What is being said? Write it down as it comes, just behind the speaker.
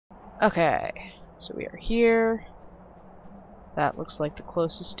Okay, so we are here. That looks like the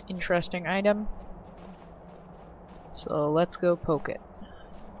closest interesting item. So let's go poke it.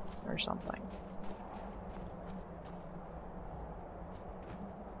 Or something.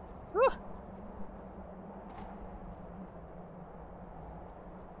 Ah.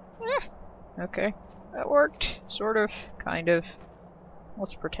 Okay, that worked. Sort of, kind of.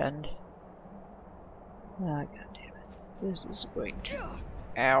 Let's pretend. Ah, goddammit. This is going to...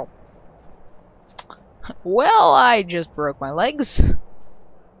 Ow. Well, I just broke my legs.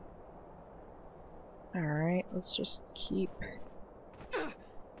 Alright, let's just keep...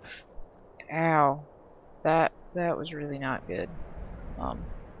 Ow. That was really not good.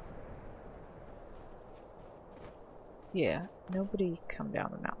 Yeah, nobody come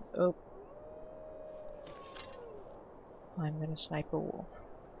down the mountain. Oh. I'm gonna snipe a wolf.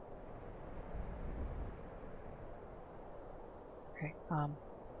 Okay,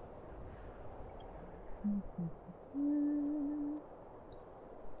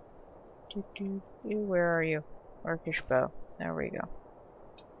 Where are you? Orcish bow. There we go.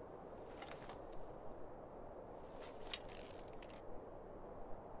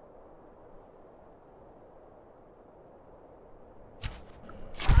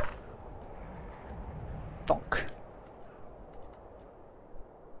 Thunk.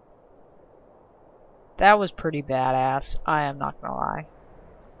 That was pretty badass, I am not gonna lie.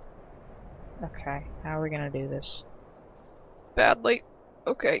 Okay, how are we gonna do this? Badly.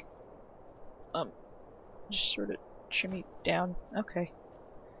 Okay. Just sort of shimmy down. Okay.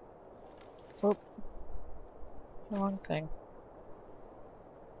 Oh. Wrong thing.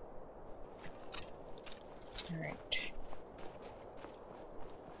 Alright.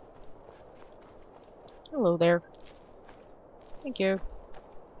 Hello there. Thank you.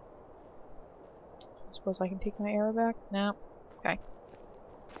 Suppose I can take my arrow back? No. Okay.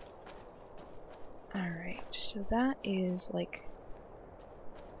 Alright, so that is like...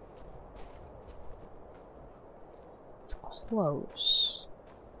 It's close.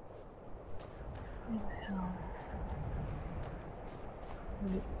 Where the hell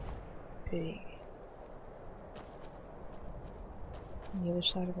would it be? On the other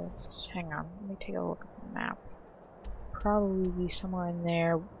side of this. Hang on, let me take a look at the map. Probably be somewhere in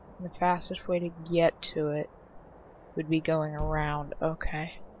there. And the fastest way to get to it would be going around.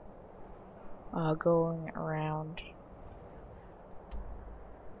 Okay. Going around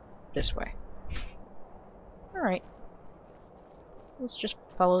this way. Alright. Let's just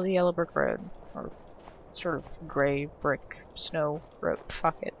follow the yellow brick road. Or sort of gray brick snow road.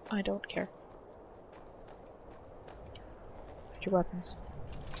 Fuck it. I don't care. Put your weapons.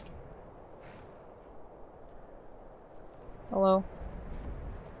 Hello.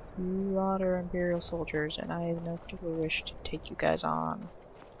 You lot are Imperial soldiers, and I have no particular wish to take you guys on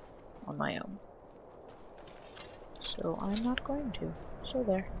my own. So I'm not going to. So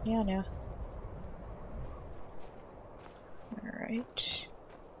there. Yeah. Alright.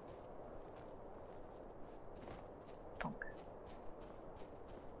 Thunk.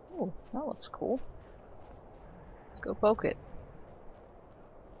 Oh, that looks cool. Let's go poke it.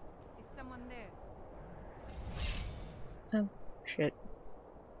 Is someone there? Oh, shit.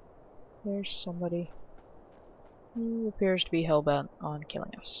 There's somebody who appears to be hellbent on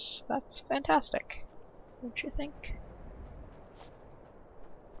killing us. That's fantastic, don't you think?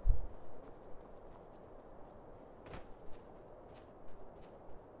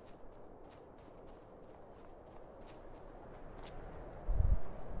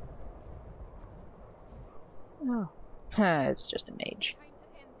 Oh, it's just a mage.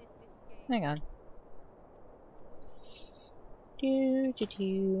 Hang on.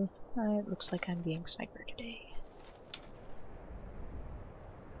 It looks like I'm being sniper today.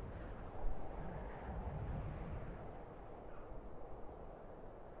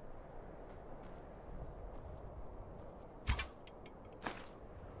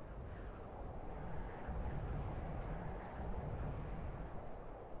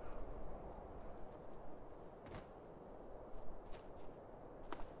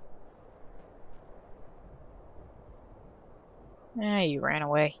 Ah, you ran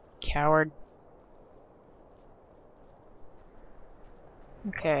away, coward.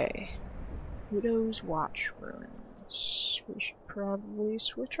 Okay. Widow's Watch ruins. We should probably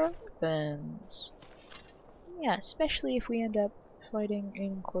switch our weapons. Yeah, especially if we end up fighting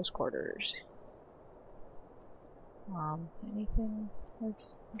in close quarters. Anything of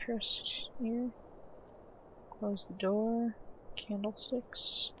interest here? Close the door.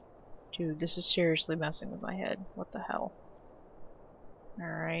 Candlesticks. Dude, this is seriously messing with my head. What the hell?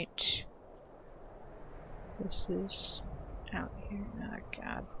 Alright. This is out here. Oh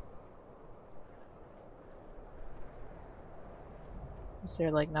god. Is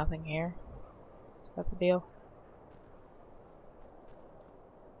there like nothing here? Is that the deal?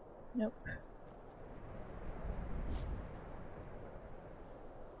 Nope.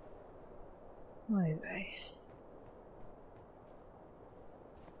 Why vey.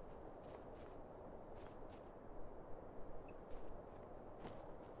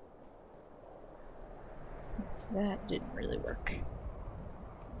 That didn't really work.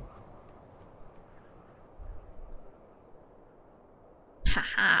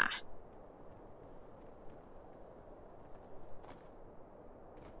 Haha.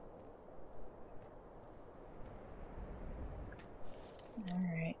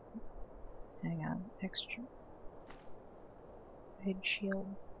 Alright. Hang on. Extra. Head shield.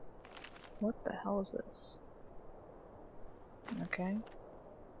 What the hell is this? Okay.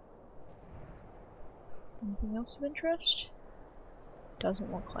 Anything else of interest?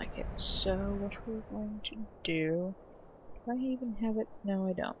 Doesn't look like it. So what we're going to do... Do I even have it? No,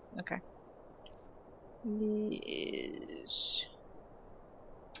 I don't. Okay. Is...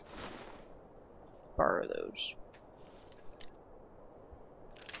 borrow those.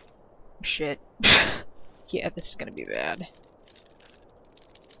 Shit. Yeah, this is gonna be bad.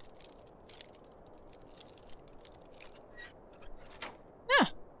 Yeah.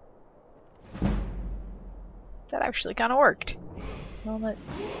 That actually kind of worked. Helmet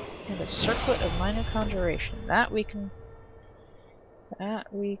and a circlet of minor conjuration. That we can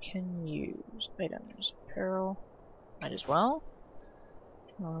use. Items. Apparel. Might as well.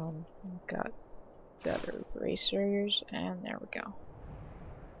 Got better bracers, and there we go.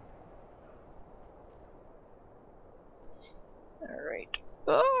 Alright.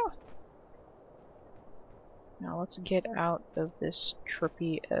 Oh! Now let's get out of this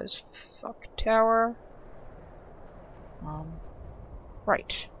trippy as fuck tower.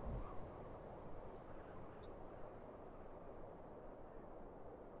 Right.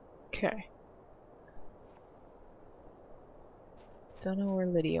 Okay. Don't know where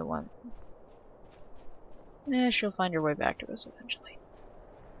Lydia went. She'll find her way back to us eventually.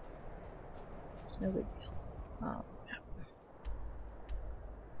 It's no big deal.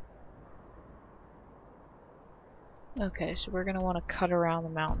 Yeah. Okay, so we're gonna want to cut around the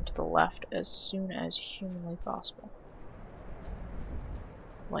mountain to the left as soon as humanly possible.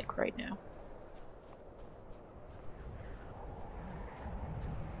 Like right now.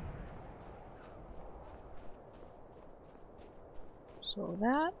 So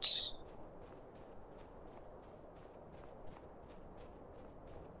that...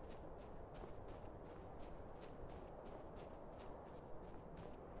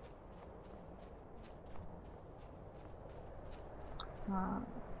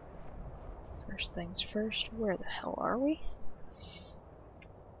 First things first, where the hell are we?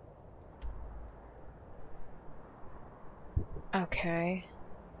 Okay.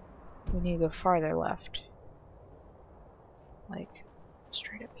 We need to go farther left. Like,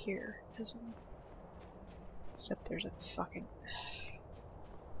 straight up here, isn't it? Except there's a fucking...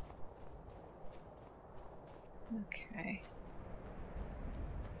 Okay.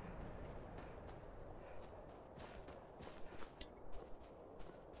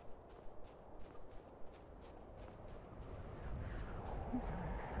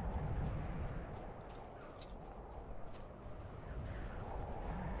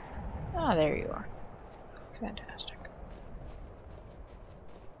 Ah, there you are. Fantastic.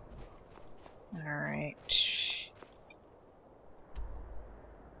 Alright.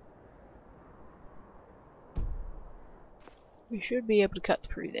 We should be able to cut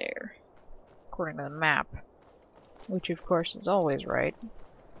through there, according to the map. Which, of course, is always right.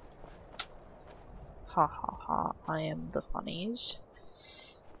 Ha ha ha, I am the funnies.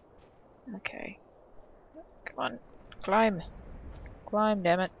 Okay. Come on. Climb. Climb,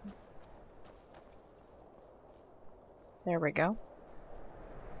 damn it. There we go.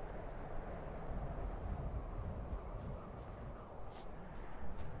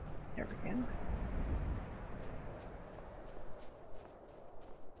 There we go.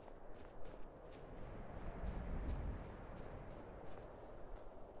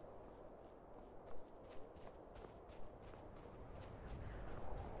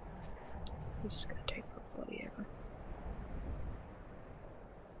 This is gonna take for bloody ever.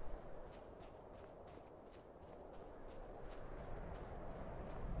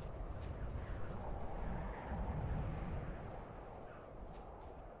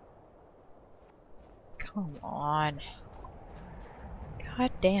 Come on.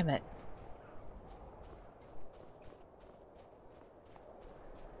 God damn it.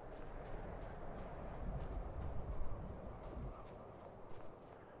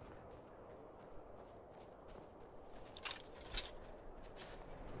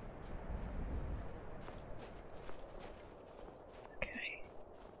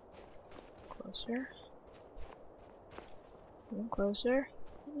 closer. Even closer.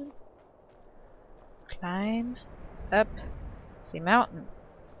 Climb up the mountain.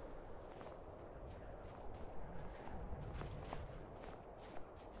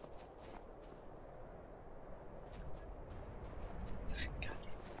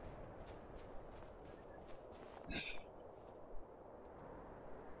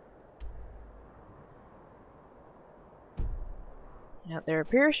 Now there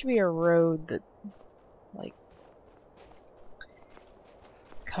appears to be a road that, like,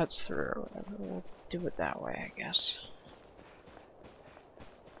 cuts through or whatever. We'll do it that way, I guess.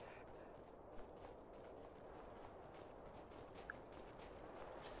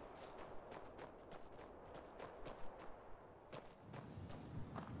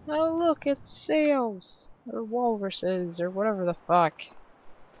 Oh look, it's sails! Or walruses, or whatever the fuck.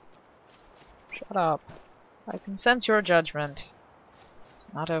 Shut up. I can sense your judgment. It's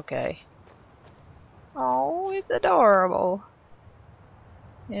not okay. Oh, it's adorable.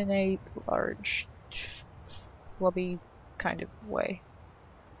 In a large, flubby kind of way.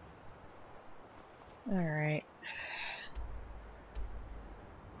 Alright.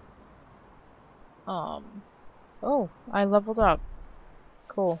 Oh, I leveled up.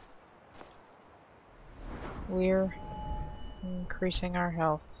 Cool. We're increasing our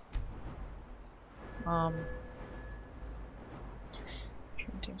health.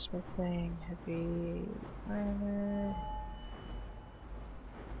 Shrinking smithing, heavy armor.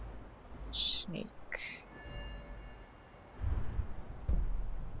 Sneak.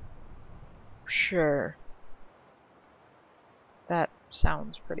 Sure. That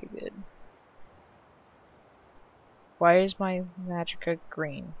sounds pretty good. Why is my magicka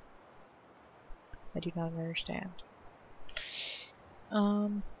green? I do not understand.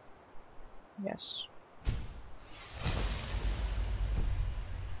 Yes.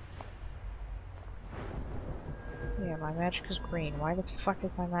 Yeah, my magicka's green. Why the fuck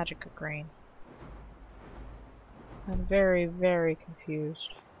is my magicka green? I'm very, very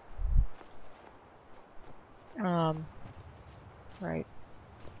confused. Right.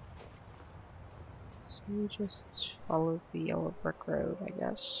 So we just follow the yellow brick road, I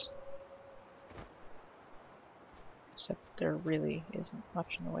guess. Except there really isn't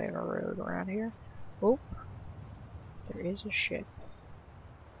much in the way of a road around here. Oh! There is a ship.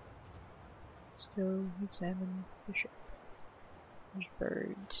 Let's go examine the ship. There's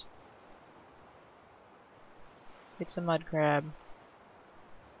birds. It's a mud crab.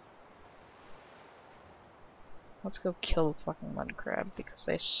 Let's go kill the fucking mud crab because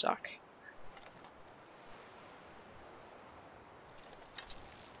they suck.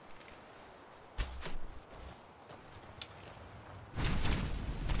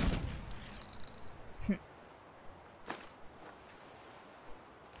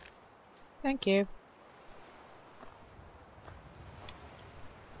 Thank you.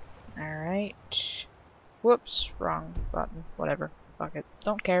 Alright. Whoops, wrong button. Whatever. Fuck it.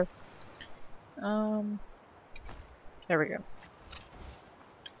 Don't care. There we go.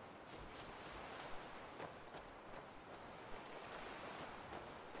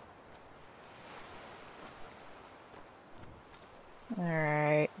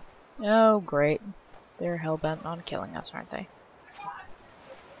 Alright. Oh, great. They're hellbent on killing us, aren't they?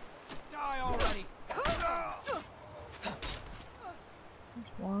 Die already!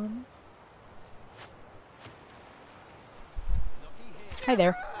 There's one. Hi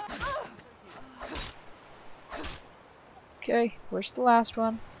there. Okay, where's the last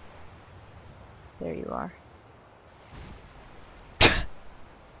one? There you are.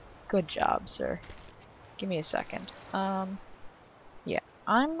 Good job, sir. Give me a second. Yeah.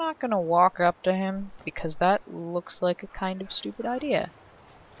 I'm not gonna walk up to him because that looks like a kind of stupid idea.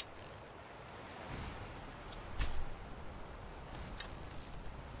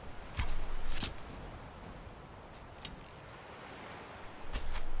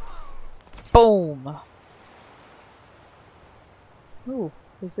 Boom! Ooh,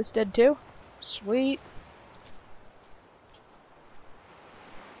 is this dead too? Sweet.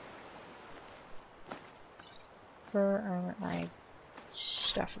 Fur, armor, eye,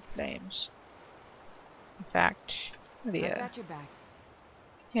 staff of flames. In fact, I've got your back.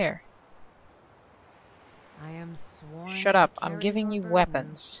 Here. I am sworn. Shut to up, I'm carry giving your you burdens.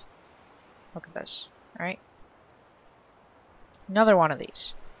 weapons. Look at this, alright? Another one of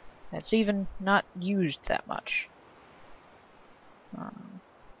these. It's even not used that much.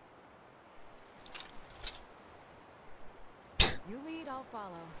 You lead, I'll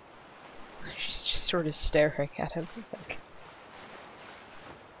follow. She's just sort of staring at him. Like,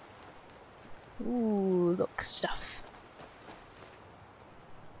 ooh, look, stuff.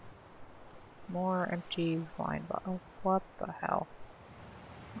 More empty wine bottles. What the hell?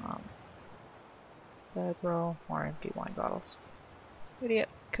 Bedroll, more empty wine bottles. Idiot,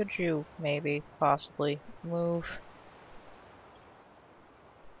 could you maybe, possibly, move?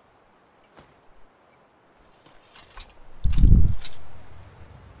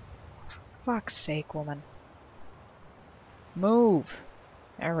 Fuck's sake, woman. Move!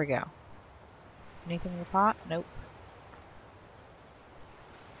 There we go. Anything in the pot? Nope.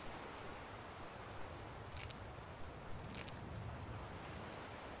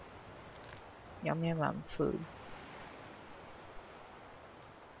 Yum yum yum. Food.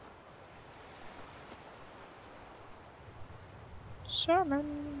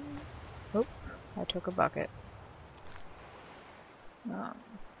 Salmon! Oh, I took a bucket.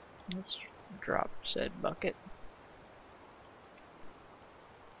 Let's drop said bucket.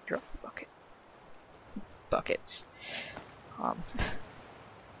 Drop the bucket. Buckets.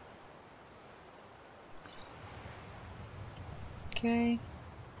 Okay.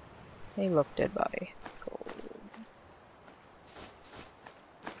 Hey, look, dead body. Gold.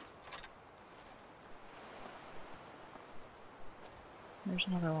 There's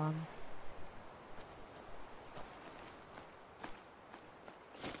another one.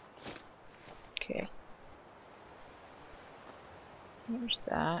 Okay. There's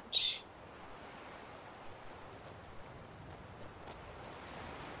that.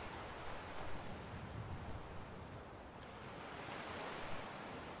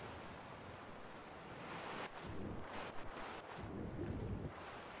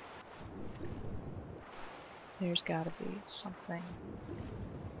 There's gotta be something.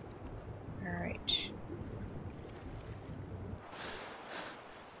 Alright.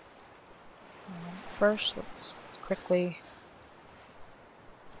 First, let's quickly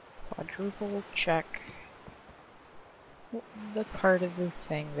quadruple check the part of the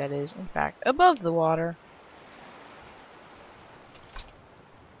thing that is, in fact, above the water.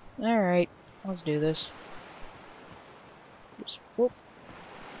 Alright, let's do this. Just whoop.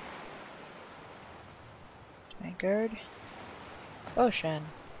 Tankard. Ocean.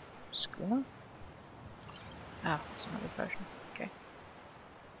 Schooner? Ah, it's another potion. Okay.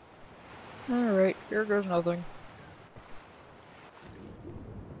 Alright, here goes nothing.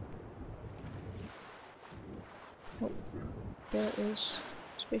 Oh, there is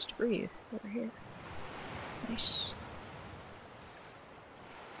space to breathe over here. Nice.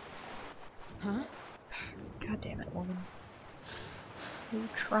 Huh? God damn it, woman. You're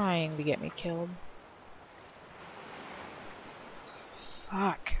trying to get me killed.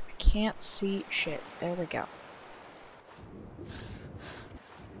 Fuck. I can't see shit. There we go.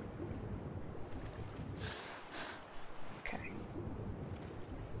 Okay.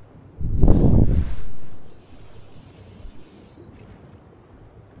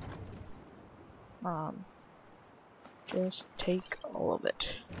 Just take all of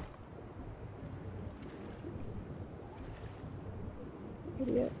it.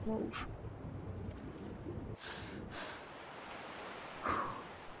 Idiot, move.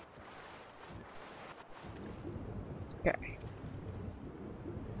 Okay.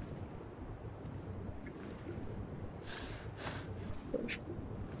 Push.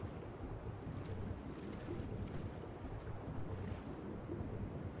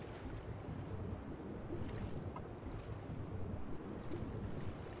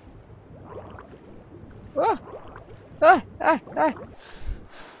 Ah! Ah! Ah! Ah!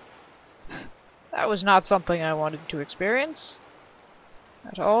 That was not something I wanted to experience.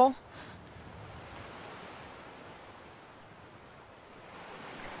 At all.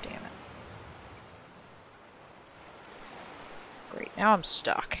 Damn it. Great, now I'm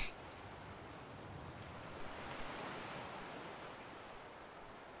stuck.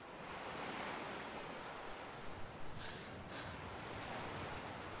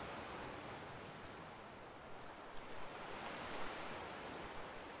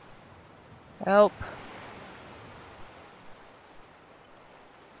 Help.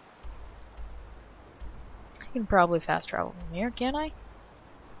 I can probably fast travel from here, can I?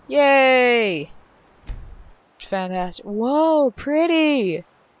 Yay! Fantastic. Whoa, pretty!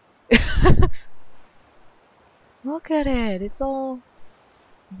 Look at it! It's all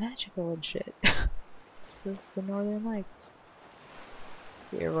magical and shit. It's the Northern Lights.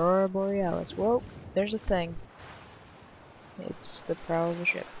 The Aurora Borealis. Whoa, there's a thing. It's the prow of a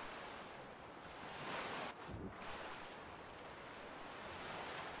ship.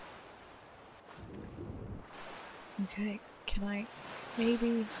 Okay, can I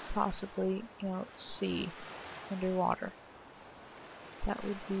maybe, possibly, see underwater? That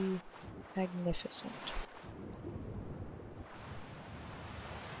would be magnificent.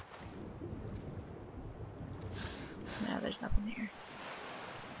 there's nothing here.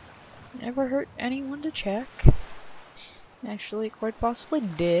 Never hurt anyone to check. Actually, quite possibly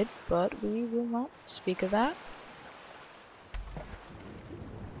did, but we will not speak of that.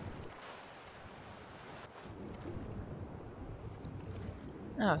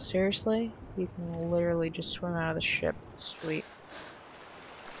 Oh, seriously? You can literally just swim out of the ship. Sweet.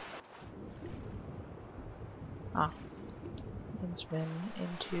 Ah. You can swim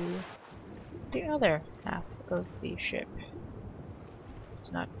into the other half of the ship.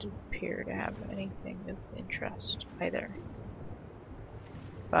 Does not appear to have anything of interest either.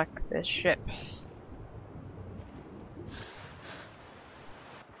 Fuck this ship.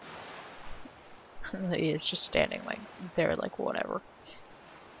 He is just standing like there, like whatever.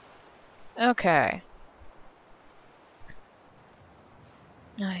 Okay.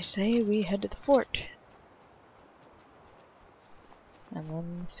 I say we head to the fort. And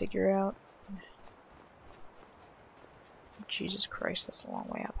then figure out... Jesus Christ, that's a long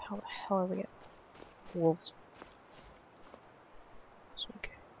way up. How the hell are we get wolves? It's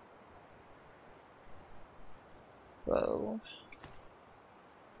okay. Whoa.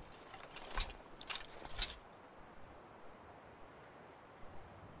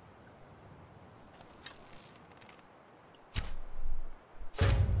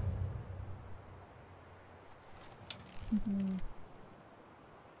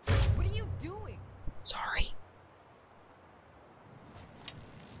 What are you doing? Sorry.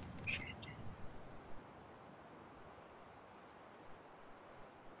 Shit.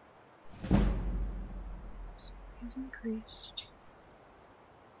 Speed is increased.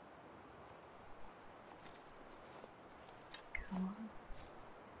 Come on.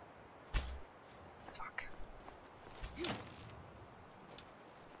 Fuck.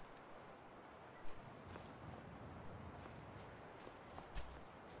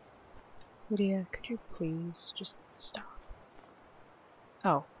 Lydia, could you please just stop?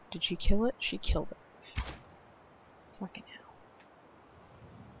 Oh, did she kill it? She killed it. Fucking hell.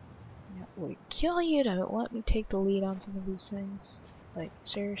 Yeah, would it kill you to let me take the lead on some of these things? Like,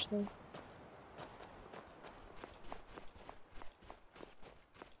 seriously?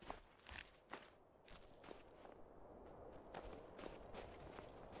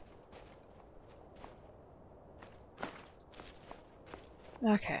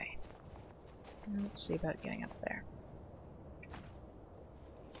 Okay. Let's see about getting up there.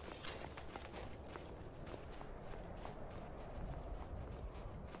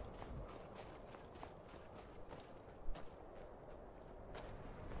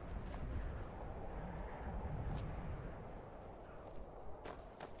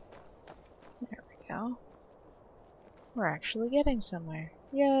 There we go. We're actually getting somewhere.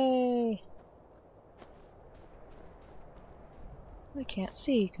 Yay! I can't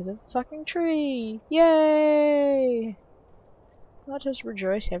see because of the fucking tree. Yay! Let us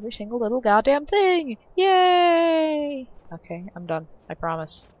rejoice every single little goddamn thing! Yay! Okay, I'm done. I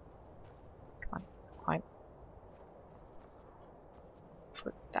promise. Come on, climb.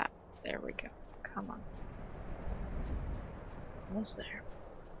 Flip that. There we go. Come on. Almost there.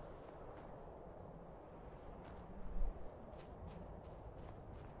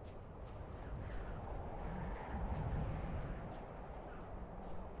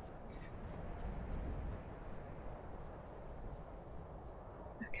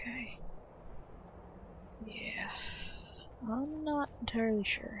 Okay. Yeah. I'm not entirely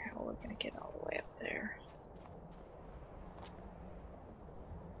sure how we're gonna get all the way up there.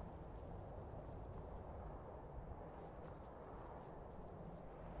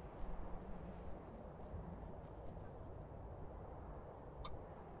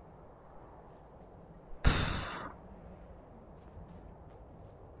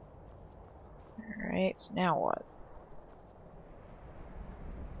 Alright, so now what?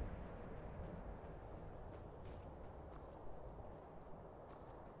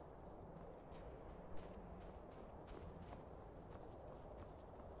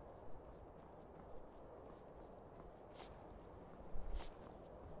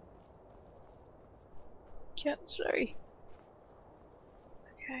 Yeah, sorry.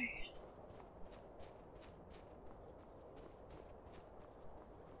 Okay.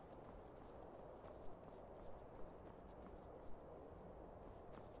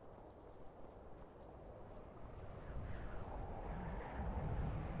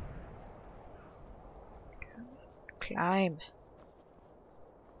 Climb.